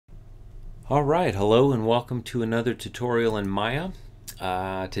All right, hello and welcome to another tutorial in Maya.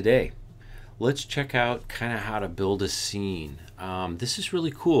 Today, let's check out kind of how to build a scene. This is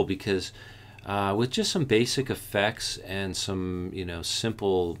really cool because with just some basic effects and some,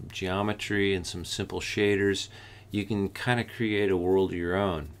 simple geometry and some simple shaders, you can kind of create a world of your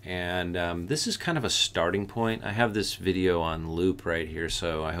own. And this is kind of a starting point. I have this video on loop right here,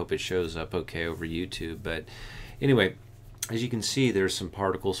 so I hope it shows up okay over YouTube. But anyway, as you can see, there's some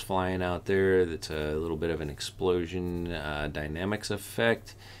particles flying out there. That's a little bit of an explosion dynamics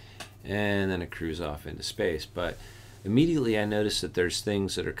effect, and then it cruises off into space. But immediately I noticed that there's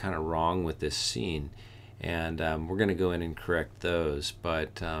things that are kind of wrong with this scene, and we're going to go in and correct those.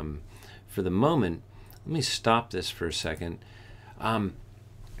 But for the moment, let me stop this for a second.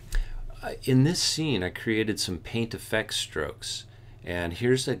 In this scene, I created some paint effect strokes. And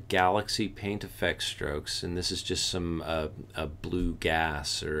here's a galaxy paint effect strokes, and this is just some a blue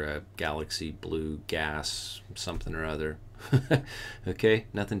gas or a galaxy blue gas something or other. Okay,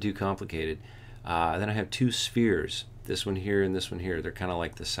 nothing too complicated. Then I have two spheres, this one here and this one here. They're kind of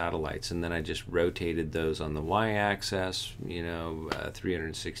like the satellites, and then I just rotated those on the y-axis,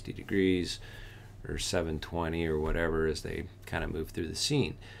 360 degrees or 720 or whatever as they kind of move through the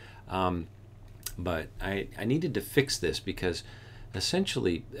scene. But I needed to fix this because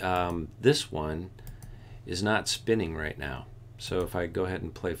essentially this one is not spinning right now. So if I go ahead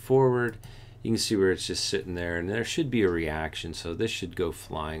and play forward, you can see where it's just sitting there, and there should be a reaction, so this should go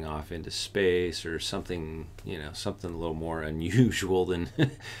flying off into space or something, something a little more unusual than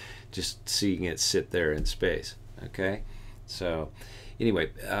just seeing it sit there in space. Okay, so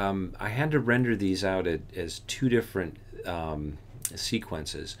anyway, I had to render these out as two different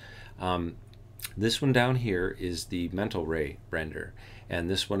sequences. This one down here is the mental ray render, and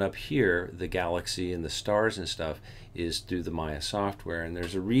this one up here, the galaxy and the stars and stuff, is through the Maya software. And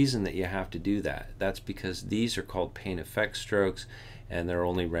there's a reason that you have to do that. That's because these are called paint effect strokes, and they're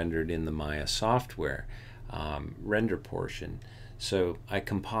only rendered in the Maya software render portion. So I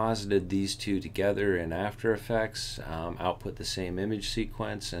composited these two together in After Effects, output the same image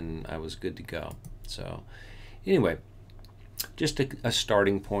sequence, and I was good to go. So anyway, just a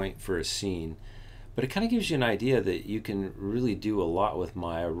starting point for a scene. But it kind of gives you an idea that you can really do a lot with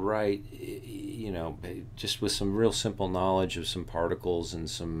Maya, right? Just with some real simple knowledge of some particles and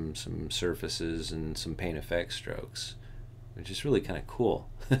some surfaces and some paint effect strokes, which is really kind of cool.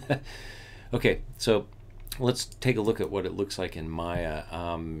 Okay, so let's take a look at what it looks like in Maya,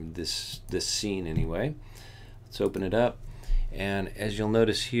 this scene anyway. Let's open it up, and as you'll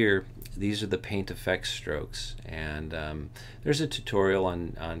notice here, these are the paint effect strokes, and there's a tutorial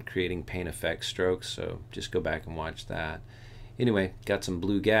on creating paint effect strokes, so just go back and watch that. Anyway, got some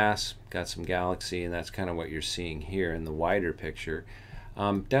blue gas, got some galaxy, and that's kind of what you're seeing here in the wider picture.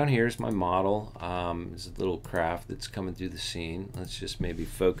 Down here is my model. There's a little craft that's coming through the scene. Let's just maybe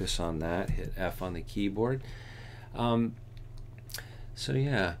focus on that, hit F on the keyboard. So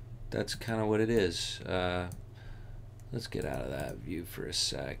yeah, that's kind of what it is. Let's get out of that view for a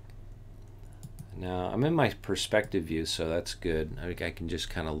sec. Now I'm in my perspective view, so that's good. I can just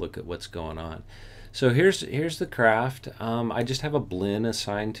kind of look at what's going on. So here's the craft. I just have a blend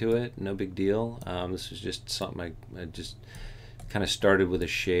assigned to it, no big deal. This is just something I just kind of started with a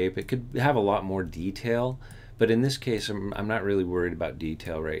shape. It could have a lot more detail, but in this case I'm not really worried about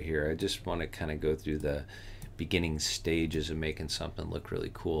detail right here. I just want to kind of go through the beginning stages of making something look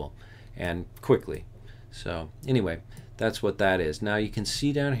really cool and quickly. So anyway, that's what that is. Now you can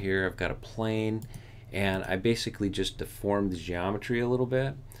see down here I've got a plane, and I basically just deformed the geometry a little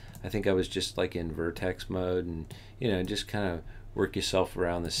bit. I think I was just like in vertex mode, and just kind of work yourself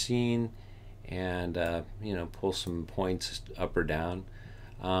around the scene and pull some points up or down.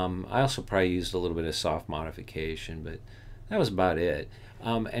 I also probably used a little bit of soft modification, but that was about it.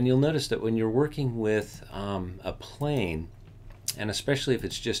 And you'll notice that when you're working with a plane, and especially if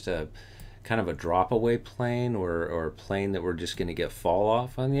it's just a kind of a drop away plane or a plane that we're just going to get fall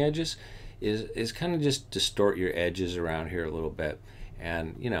off on the edges, is kind of just distort your edges around here a little bit.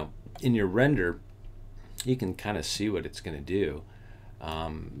 And in your render you can kind of see what it's going to do.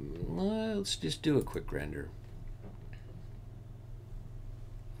 Let's just do a quick render.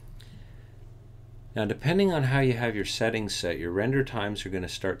 Now depending on how you have your settings set, your render times are going to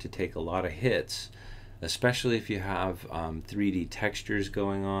start to take a lot of hits, especially if you have 3D textures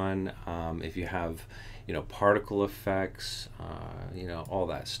going on, if you have particle effects, all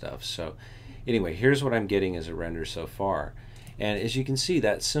that stuff. So anyway, here's what I'm getting as a render so far, and as you can see,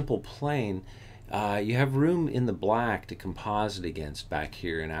 that simple plane you have room in the black to composite against back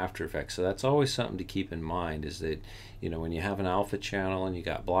here in After Effects. So that's always something to keep in mind, is that, you know, when you have an alpha channel and you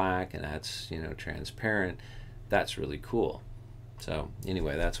got black and that's, you know, transparent, that's really cool. So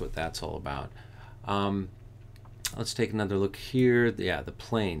anyway, that's what that's all about. Let's take another look here. Yeah, the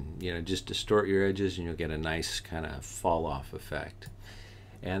plane, you know, just distort your edges and you'll get a nice kind of fall off effect.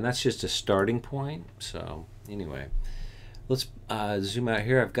 And that's just a starting point. So anyway, let's zoom out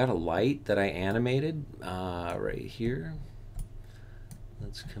here. I've got a light that I animated right here.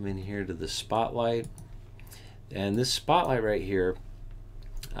 Let's come in here to the spotlight. And this spotlight right here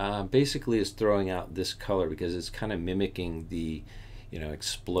basically is throwing out this color because it's kind of mimicking the, you know,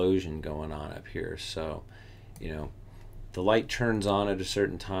 explosion going on up here. So, you know, the light turns on at a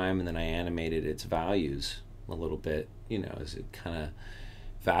certain time, and then I animated its values a little bit, you know, as it kind of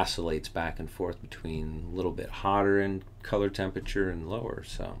vacillates back and forth between a little bit hotter in color temperature and lower.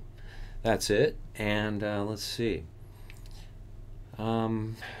 So that's it. And let's see.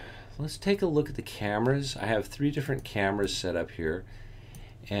 Let's take a look at the cameras. I have 3 different cameras set up here,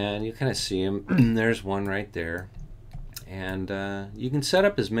 and you kind of see them. There's one right there. And you can set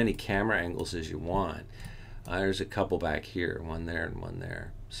up as many camera angles as you want. There's a couple back here, one there and one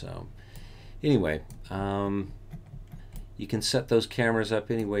there. So anyway, you can set those cameras up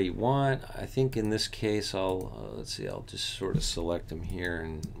any way you want. I think in this case I'll let's see, I'll just sort of select them here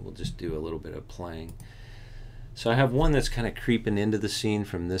and we'll just do a little bit of playing. So I have one that's kind of creeping into the scene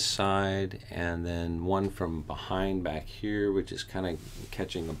from this side, and then one from behind back here, which is kind of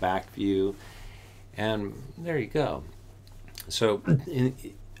catching a back view. And there you go. So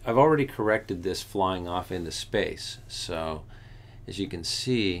I've already corrected this flying off into space. So as you can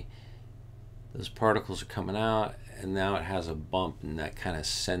see, those particles are coming out, and now it has a bump, and that kind of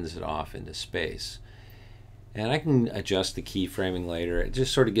sends it off into space. And I can adjust the keyframing later. It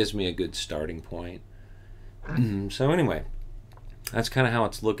just sort of gives me a good starting point. So anyway, that's kind of how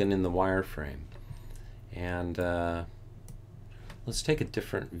it's looking in the wireframe. And let's take a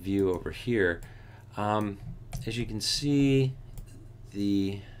different view over here. As you can see,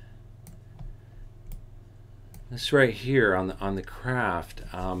 this right here on the craft,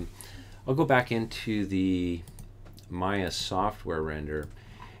 I'll go back into the Maya software render,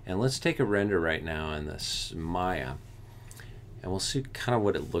 and let's take a render right now in this Maya, and we'll see kind of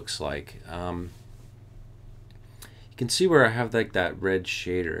what it looks like. You can see where I have like that red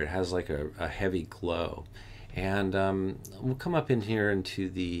shader. It has like a heavy glow, and we'll come up in here into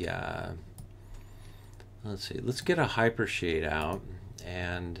the let's see, let's get a hyper shade out,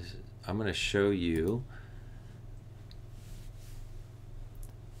 and I'm going to show you.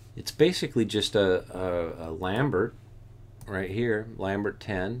 It's basically just a Lambert right here, Lambert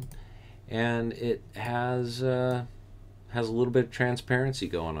 10, and it has a little bit of transparency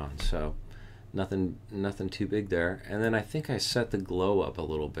going on, so nothing too big there. And then I think I set the glow up a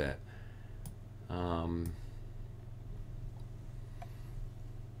little bit.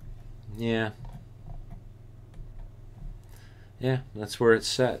 Yeah, that's where it's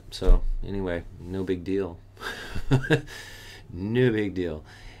set. So anyway, no big deal. No big deal.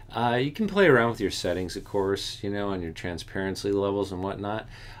 You can play around with your settings, of course, you know, on your transparency levels and whatnot.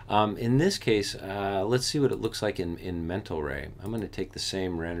 In this case, let's see what it looks like in Mental Ray. I'm going to take the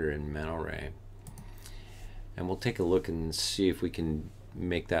same render in Mental Ray, and we'll take a look and see if we can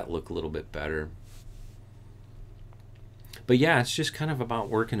make that look a little bit better. But yeah, it's just kind of about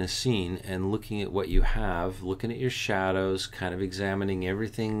working a scene and looking at what you have, looking at your shadows, kind of examining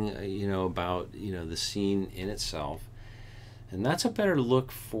everything, you know, about, you know, the scene in itself. And that's a better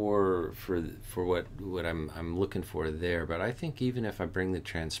look for what I'm looking for there. But I think even if I bring the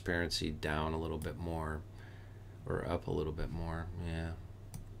transparency down a little bit more, or up a little bit more, yeah,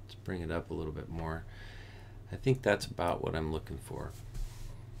 let's bring it up a little bit more. I think that's about what I'm looking for.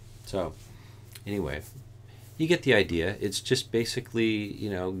 So anyway, you get the idea. It's just basically, you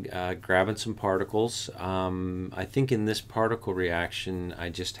know, grabbing some particles. I think in this particle reaction, I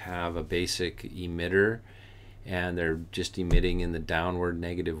just have a basic emitter, and they're just emitting in the downward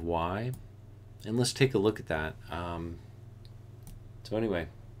negative Y. And let's take a look at that. So anyway,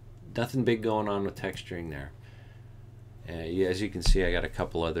 nothing big going on with texturing there. Yeah, as you can see, I got a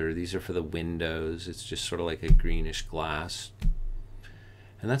couple other, these are for the windows. It's just sort of like a greenish glass.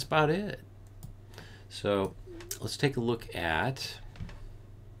 And that's about it. So let's take a look at,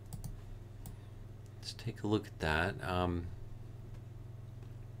 that.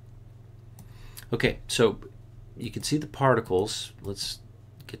 Okay, so you can see the particles. Let's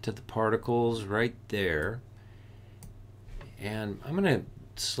get to the particles right there. And I'm going to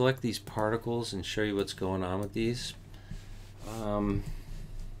select these particles and show you what's going on with these.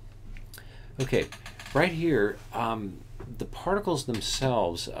 Okay, right here, the particles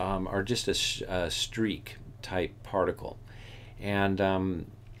themselves are just a streak type particle. And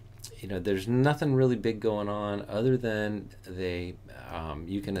you know, there's nothing really big going on other than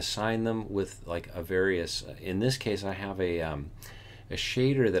you can assign them with like a various, in this case I have a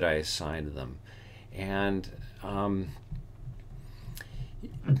shader that I assigned them. And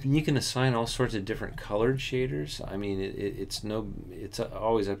you can assign all sorts of different colored shaders. I mean, it's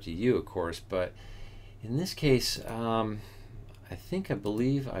always up to you, of course, but in this case, I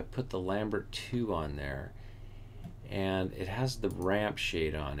believe I put the Lambert 2 on there, and it has the ramp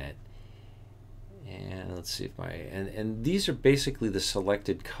shade on it. And let's see if and these are basically the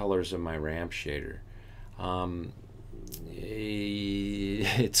selected colors of my ramp shader.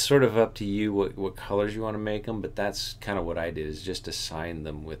 It's sort of up to you what colors you want to make them, but that's kind of what I did, is just assign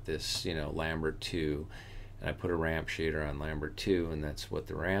them with this, you know, Lambert 2, and I put a ramp shader on Lambert 2, and that's what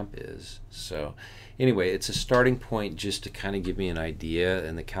the ramp is. So anyway, it's a starting point just to kind of give me an idea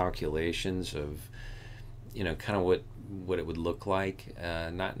and the calculations of, you know, kind of what it would look like.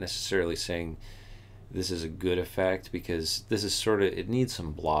 Not necessarily saying this is a good effect, because this is sort of, it needs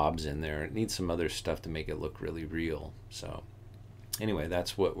some blobs in there. It needs some other stuff to make it look really real. So anyway,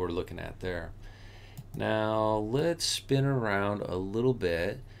 that's what we're looking at there. Now let's spin around a little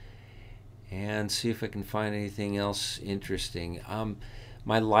bit and see if I can find anything else interesting.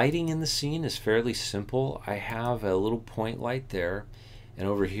 My lighting in the scene is fairly simple. I have a little point light there, and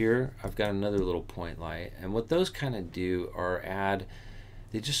over here I've got another little point light, and what those kind of do are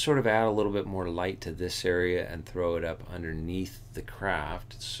they just sort of add a little bit more light to this area and throw it up underneath the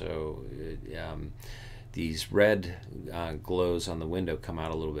craft. So these red glows on the window come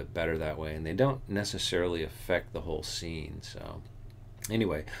out a little bit better that way, and they don't necessarily affect the whole scene. So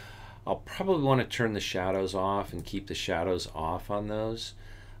anyway, I'll probably want to turn the shadows off and keep the shadows off on those.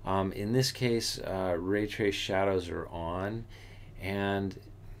 In this case, ray trace shadows are on, and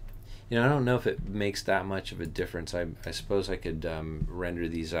you know, I don't know if it makes that much of a difference. I suppose I could render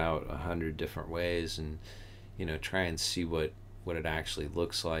these out 100 different ways, and you know, try and see what it actually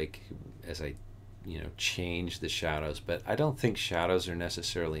looks like as I, you know, change the shadows. But I don't think shadows are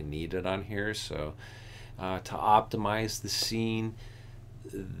necessarily needed on here. So to optimize the scene,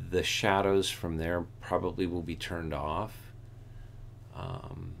 the shadows from there probably will be turned off.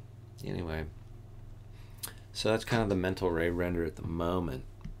 Anyway, so that's kind of the mental ray render at the moment.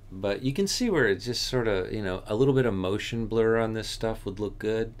 But you can see where it's just sort of, you know, a little bit of motion blur on this stuff would look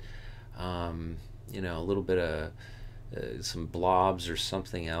good. You know, a little bit of some blobs or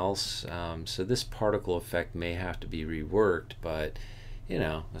something else. So this particle effect may have to be reworked, but you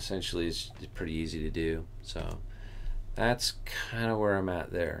know, essentially it's pretty easy to do. So that's kind of where I'm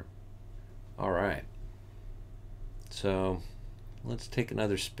at there. All right. So let's take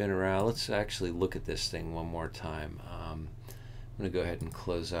another spin around. Let's actually look at this thing one more time. I'm going to go ahead and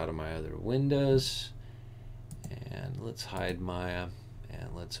close out of my other windows, and let's hide Maya,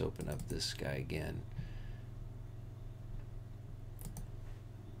 and let's open up this guy again.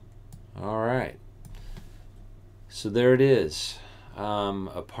 All right, so there it is,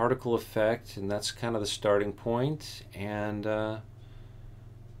 a particle effect, and that's kind of the starting point. And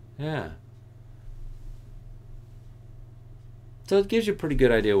yeah, so it gives you a pretty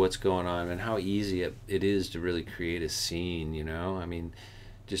good idea what's going on and how easy it is to really create a scene, you know. I mean,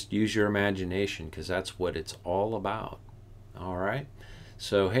 just use your imagination, because that's what it's all about. All right,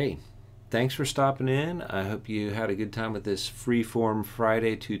 so hey, thanks for stopping in. I hope you had a good time with this Freeform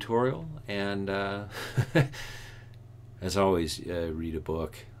Friday tutorial, and as always, read a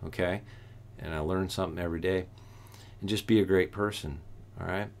book, okay? And I learn something every day, and just be a great person. All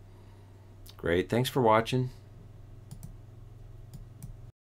right, great, thanks for watching.